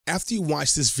After you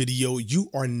watch this video, you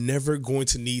are never going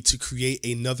to need to create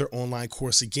another online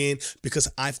course again because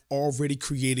I've already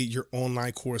created your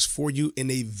online course for you in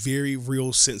a very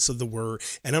real sense of the word.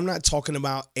 And I'm not talking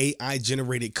about AI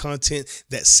generated content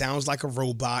that sounds like a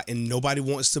robot and nobody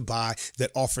wants to buy,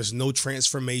 that offers no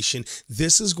transformation.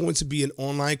 This is going to be an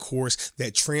online course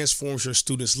that transforms your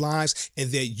students' lives and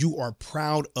that you are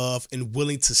proud of and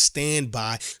willing to stand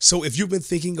by. So if you've been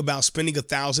thinking about spending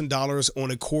 $1,000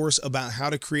 on a course about how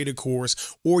to create a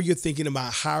course, or you're thinking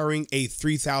about hiring a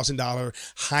 $3,000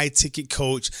 high ticket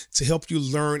coach to help you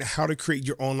learn how to create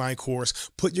your online course,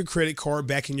 put your credit card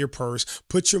back in your purse,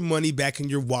 put your money back in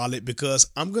your wallet, because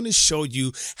I'm going to show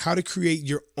you how to create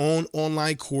your own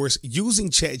online course using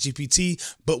ChatGPT,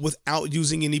 but without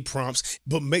using any prompts.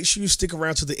 But make sure you stick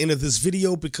around to the end of this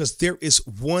video, because there is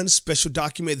one special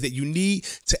document that you need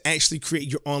to actually create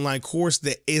your online course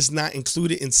that is not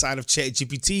included inside of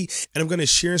ChatGPT. And I'm going to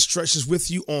share instructions with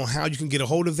you on how you can get a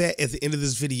hold of that at the end of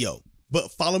this video.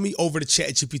 But follow me over to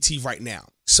ChatGPT right now.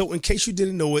 So in case you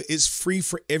didn't know it, it's free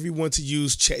for everyone to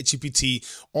use ChatGPT.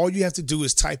 All you have to do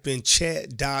is type in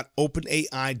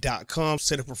chat.openai.com,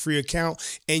 set up a free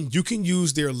account, and you can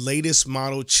use their latest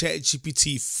model,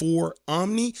 ChatGPT 4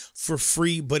 Omni, for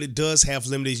free, but it does have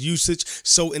limited usage.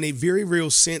 So in a very real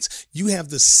sense, you have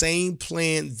the same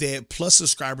plan that Plus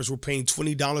subscribers were paying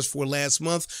 $20 for last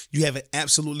month. You have it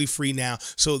absolutely free now.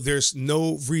 So there's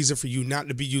no reason for you not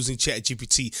to be using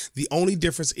ChatGPT. The only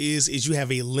difference is you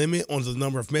have a limit on the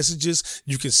number of messages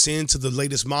you can send to the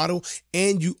latest model,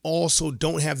 and you also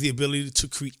don't have the ability to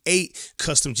create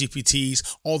custom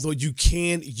GPTs, although you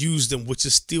can use them, which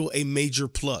is still a major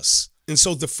plus. And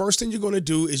so the first thing you're going to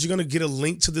do is you're going to get a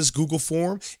link to this Google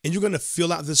form, and you're going to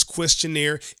fill out this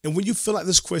questionnaire. And when you fill out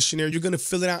this questionnaire, you're going to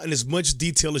fill it out in as much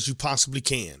detail as you possibly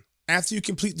can. After you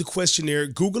complete the questionnaire,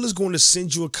 Google is going to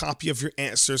send you a copy of your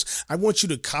answers. I want you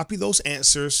to copy those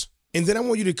answers. And then I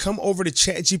want you to come over to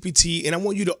ChatGPT, and I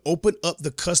want you to open up the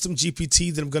custom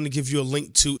GPT that I'm going to give you a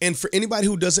link to. And for anybody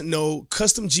who doesn't know,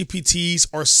 custom GPTs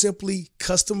are simply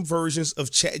custom versions of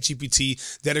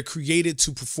ChatGPT that are created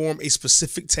to perform a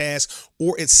specific task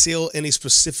or excel in a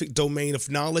specific domain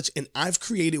of knowledge. And I've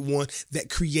created one that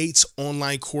creates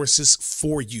online courses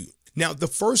for you. Now, the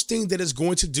first thing that it's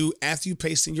going to do after you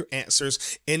paste in your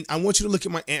answers, and I want you to look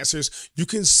at my answers, you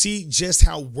can see just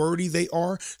how wordy they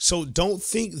are. So don't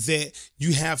think that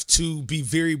you have to be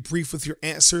very brief with your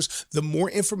answers. The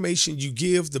more information you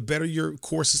give, the better your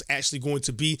course is actually going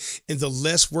to be, and the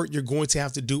less work you're going to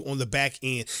have to do on the back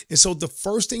end. And so the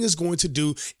first thing it's going to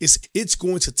do is it's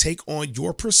going to take on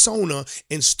your persona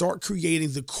and start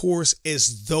creating the course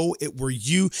as though it were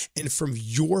you and from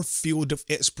your field of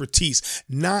expertise,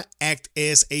 not act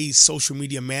as a social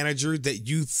media manager that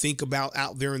you think about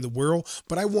out there in the world,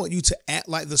 but I want you to act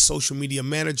like the social media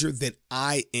manager that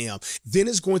I am. Then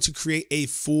it's going to create a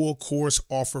full course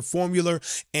offer formula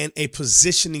and a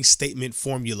positioning statement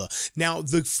formula. Now,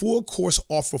 the full course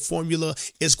offer formula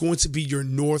is going to be your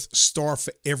North Star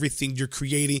for everything you're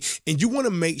creating, and you want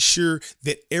to make sure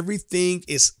that everything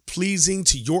is pleasing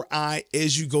to your eye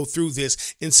as you go through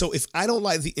this. And so if I don't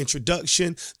like the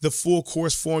introduction, the full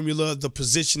course formula, the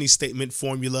positioning statement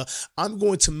formula, I'm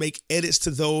going to make edits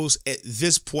to those at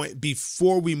this point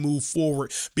before we move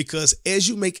forward, because as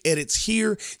you make edits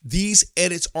here, these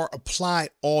edits are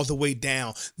applied all the way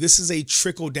down. This is a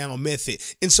trickle down method.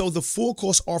 And so the full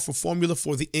course offer formula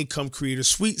for the Income Creator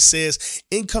Suite says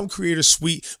Income Creator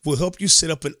Suite will help you set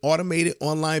up an automated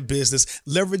online business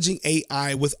leveraging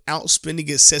AI without spending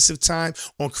excessive time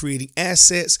on creating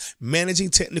assets, managing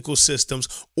technical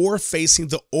systems, or facing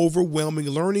the overwhelming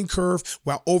learning curve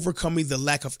while overcoming the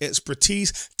lack of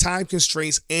expertise, time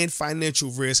constraints, and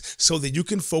financial risk, so that you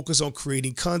can focus on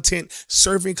creating content,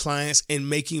 serving clients, and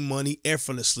making money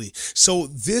effortlessly. So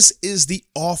this is the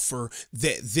offer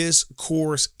that this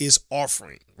course is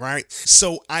offering, right?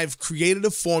 So I've created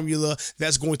a formula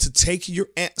that's going to take your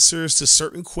answers to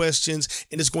certain questions,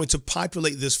 and it's going to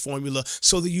populate this formula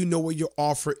so that you know what your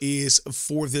offer is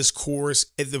for this course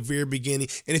at the very beginning.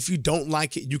 And if you don't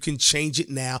like it, you can change it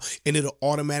now, and it'll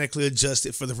automatically adjust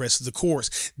it for the rest of the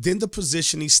course. Then the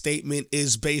positioning statement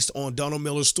is based on Donald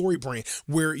Miller's story brand,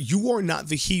 where you are not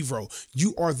the hero,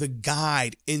 you are the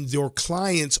guide, and your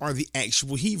clients are the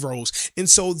actual heroes. And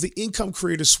so the Income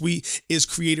Creator Suite is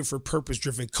created for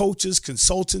purpose-driven coaches,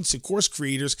 consultants, and course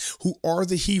creators who are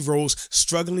the heroes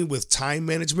struggling with time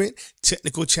management,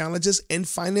 technical challenges, and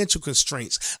financial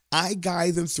constraints. I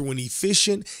guide them through an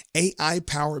efficient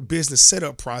AI-powered business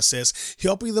setup process,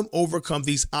 helping them overcome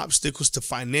these obstacles to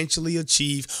financially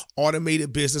achieve achieve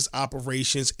automated business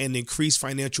operations and increase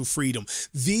financial freedom.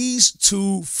 These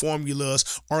two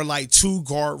formulas are like two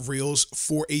guardrails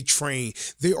for a train.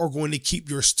 They are going to keep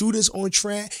your students on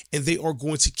track, and they are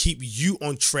going to keep you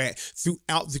on track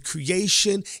throughout the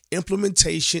creation,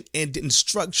 implementation, and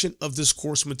instruction of this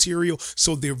course material.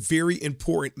 So they're very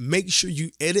important. Make sure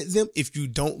you edit them if you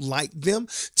don't like them,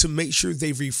 to make sure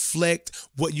they reflect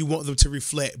what you want them to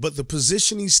reflect. But the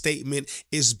positioning statement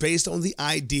is based on the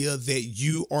idea that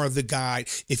you are the guide.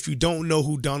 If you don't know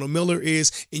who Donald Miller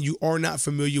is and you are not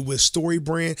familiar with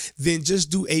StoryBrand, then just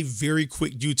do a very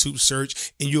quick YouTube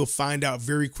search and you'll find out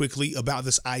very quickly about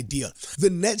this idea. The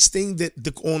next thing that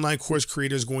the online course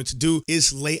creator is going to do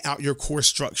is lay out your course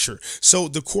structure. So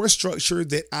the course structure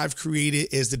that I've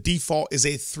created as the default is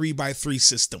a 3x3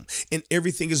 system, and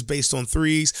everything is based on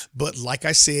threes. But like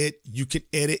I said, you can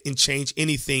edit and change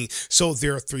anything. So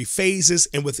there are 3 phases,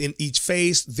 and within each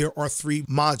phase, there are 3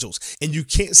 modules. And you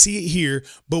can't see it here,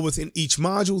 but within each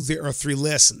module, there are 3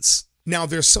 lessons. Now,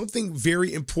 there's something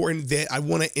very important that I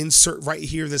want to insert right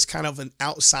here that's kind of an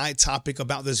outside topic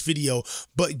about this video,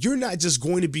 but you're not just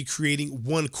going to be creating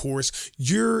one course.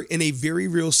 You're, in a very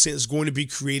real sense, going to be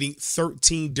creating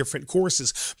 13 different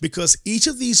courses, because each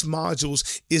of these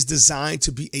modules is designed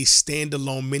to be a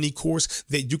standalone mini course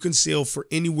that you can sell for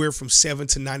anywhere from $7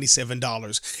 to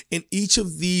 $97. And each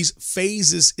of these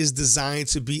phases is designed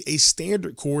to be a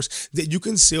standard course that you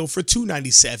can sell for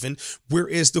 $297,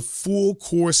 whereas the full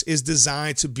course is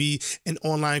designed to be an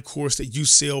online course that you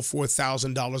sell for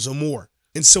 $1,000 or more.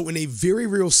 And so in a very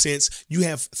real sense, you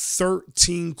have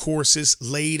 13 courses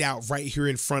laid out right here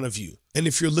in front of you. And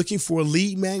if you're looking for a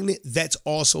lead magnet, that's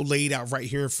also laid out right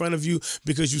here in front of you,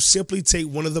 because you simply take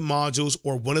one of the modules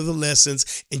or one of the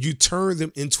lessons and you turn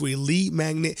them into a lead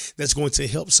magnet that's going to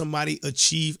help somebody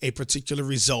achieve a particular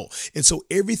result. And so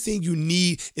everything you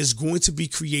need is going to be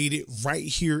created right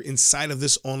here inside of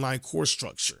this online course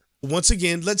structure. Once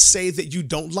again, let's say that you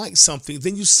don't like something,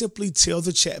 then you simply tell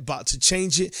the chatbot to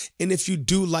change it. And if you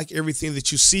do like everything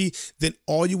that you see, then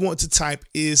all you want to type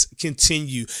is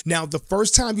continue. Now, the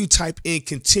first time you type in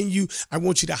continue, I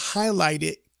want you to highlight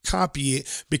it, copy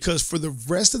it, because for the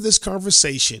rest of this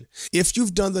conversation, if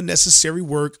you've done the necessary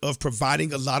work of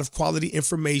providing a lot of quality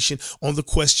information on the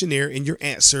questionnaire and your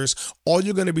answers, all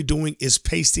you're going to be doing is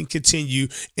pasting continue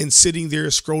and sitting there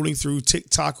scrolling through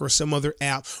TikTok or some other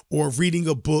app or reading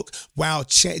a book while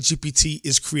ChatGPT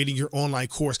is creating your online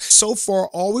course. So far,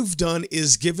 all we've done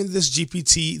is given this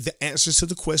GPT the answers to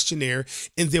the questionnaire,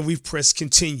 and then we've pressed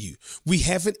continue. We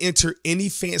haven't entered any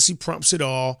fancy prompts at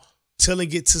all,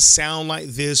 telling it to sound like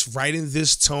this, write in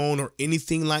this tone, or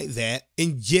anything like that.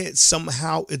 And yet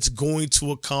somehow it's going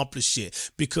to accomplish it,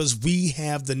 because we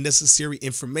have the necessary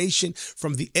information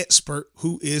from the expert,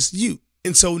 who is you.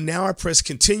 And so now I press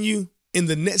continue. And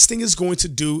the next thing it's going to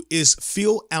do is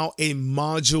fill out a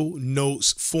module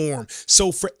notes form.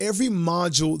 So for every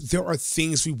module, there are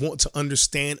things we want to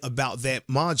understand about that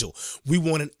module. We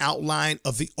want an outline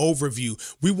of the overview.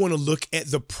 We want to look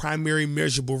at the primary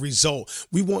measurable result.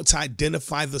 We want to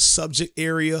identify the subject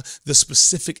area, the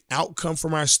specific outcome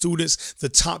from our students, the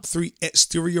top 3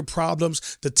 exterior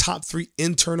problems, the top 3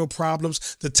 internal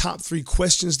problems, the top 3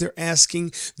 questions they're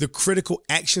asking, the critical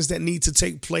actions that need to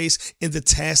take place, and the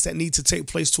tasks that need to take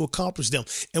place to accomplish them.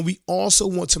 And we also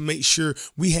want to make sure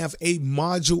we have a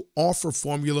module offer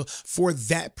formula for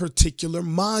that particular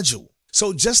module.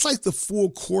 So just like the full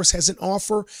course has an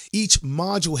offer, each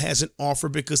module has an offer,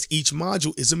 because each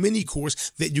module is a mini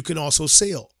course that you can also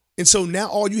sell. And so now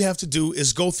all you have to do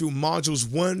is go through modules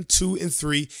 1, 2, and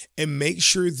 3 and make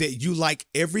sure that you like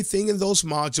everything in those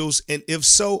modules. And if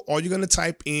so, all you're going to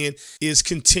type in is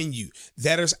continue.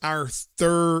 That is our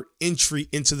 3rd entry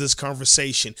into this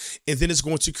conversation. And then it's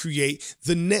going to create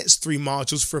the next 3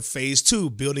 modules for phase 2,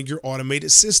 building your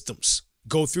automated systems.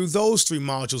 Go through those 3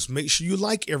 modules, make sure you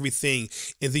like everything.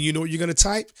 And then you know what you're going to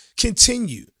type?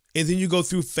 Continue. And then you go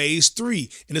through phase 3,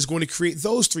 and it's going to create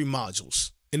those 3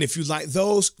 modules. And if you like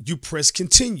those, you press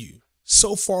continue.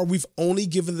 So far, we've only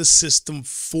given the system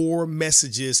 4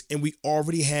 messages, and we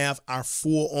already have our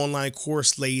full online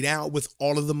course laid out with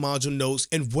all of the module notes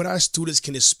and what our students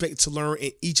can expect to learn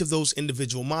in each of those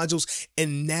individual modules.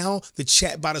 And now the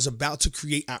chatbot is about to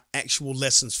create our actual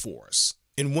lessons for us.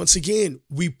 And once again,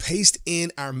 we paste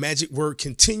in our magic word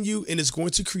continue, and it's going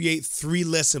to create 3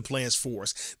 lesson plans for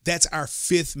us. That's our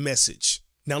 5th message.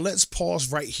 Now let's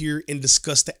pause right here and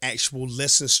discuss the actual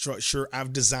lesson structure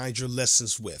I've designed your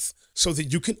lessons with, so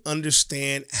that you can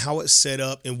understand how it's set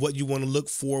up and what you want to look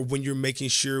for when you're making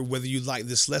sure whether you like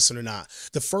this lesson or not.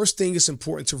 The first thing it's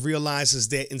important to realize is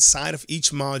that inside of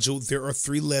each module, there are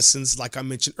 3 lessons like I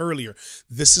mentioned earlier.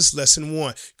 This is lesson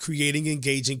 1, creating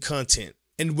engaging content.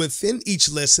 And within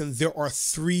each lesson, there are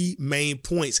 3 main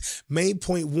points. Main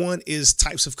point 1 is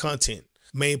types of content.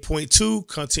 Main point 2,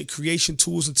 content creation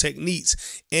tools and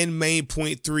techniques. And main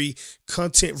point 3,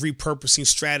 content repurposing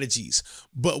strategies.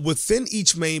 But within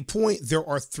each main point, there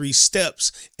are 3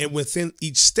 steps. And within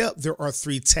each step, there are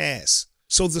 3 tasks.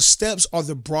 So the steps are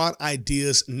the broad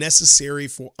ideas necessary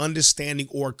for understanding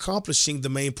or accomplishing the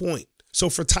main point. So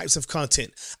for types of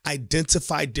content,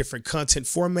 identify different content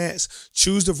formats,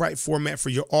 choose the right format for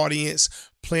your audience,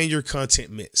 plan your content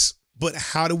mix. But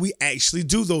how do we actually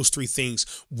do those 3 things?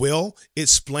 Well,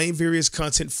 explain various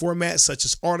content formats such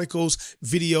as articles,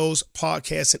 videos,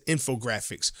 podcasts, and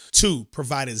infographics. 2,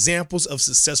 provide examples of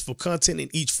successful content in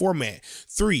each format.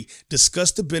 3,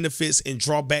 discuss the benefits and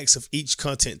drawbacks of each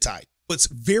content type. It's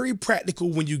very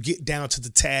practical when you get down to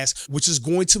the task, which is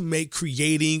going to make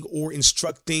creating or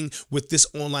instructing with this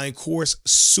online course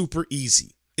super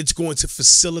easy. It's going to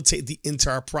facilitate the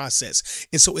entire process.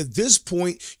 And so at this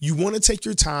point, you want to take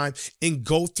your time and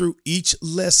go through each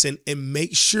lesson and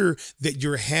make sure that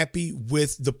you're happy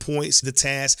with the points, the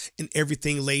tasks, and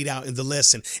everything laid out in the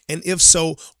lesson. And if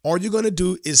so, all you're going to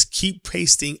do is keep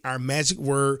pasting our magic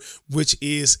word, which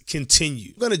is continue.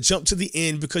 You're going to jump to the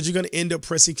end because you're going to end up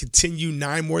pressing continue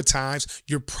 9 more times.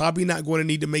 You're probably not going to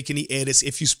need to make any edits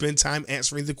if you spend time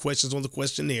answering the questions on the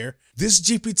questionnaire. This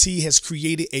GPT has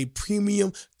created a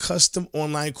premium custom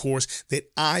online course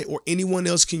that I or anyone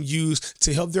else can use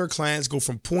to help their clients go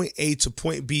from point A to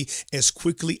point B as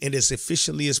quickly and as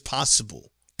efficiently as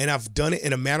possible. And I've done it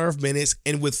in a matter of minutes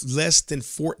and with less than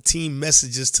 14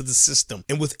 messages to the system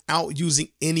and without using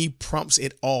any prompts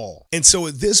at all. And so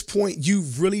at this point, you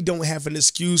really don't have an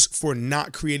excuse for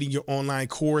not creating your online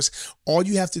course. All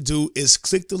you have to do is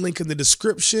click the link in the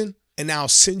description, and I'll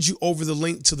send you over the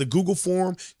link to the Google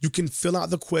form. You can fill out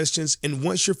the questions. And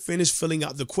once you're finished filling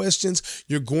out the questions,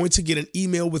 you're going to get an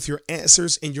email with your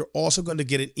answers. And you're also going to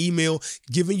get an email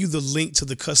giving you the link to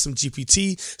the custom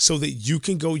GPT so that you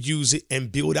can go use it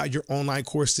and build out your online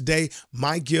course today.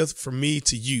 My gift from me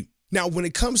to you. Now, when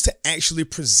it comes to actually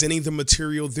presenting the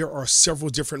material, there are several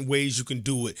different ways you can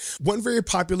do it. One very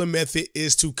popular method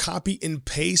is to copy and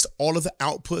paste all of the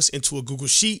outputs into a Google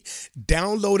Sheet,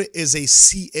 download it as a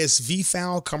CSV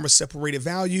file, comma separated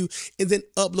value, and then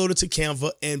upload it to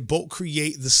Canva and bulk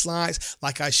create the slides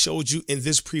like I showed you in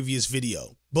this previous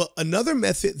video. But another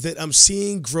method that I'm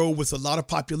seeing grow with a lot of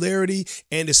popularity,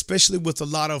 and especially with a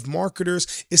lot of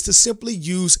marketers, is to simply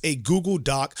use a Google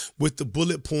Doc with the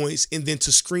bullet points and then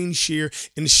to screen share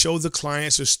and show the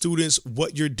clients or students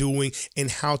what you're doing and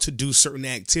how to do certain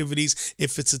activities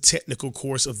if it's a technical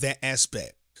course of that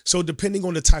aspect. So depending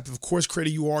on the type of course creator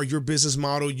you are, your business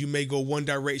model, you may go one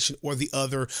direction or the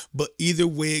other, but either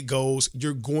way it goes,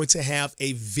 you're going to have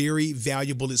a very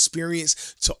valuable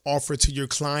experience to offer to your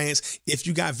clients. If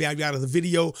you got value out of the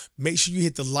video, make sure you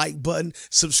hit the like button,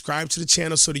 subscribe to the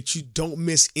channel so that you don't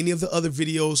miss any of the other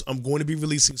videos I'm going to be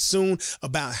releasing soon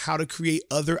about how to create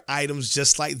other items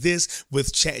just like this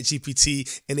with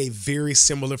ChatGPT in a very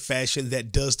similar fashion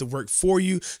that does the work for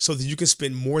you so that you can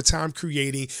spend more time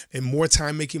creating and more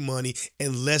time making money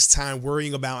and less time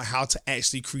worrying about how to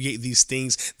actually create these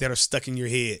things that are stuck in your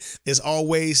head. As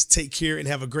always, take care and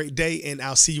have a great day, and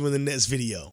I'll see you in the next video.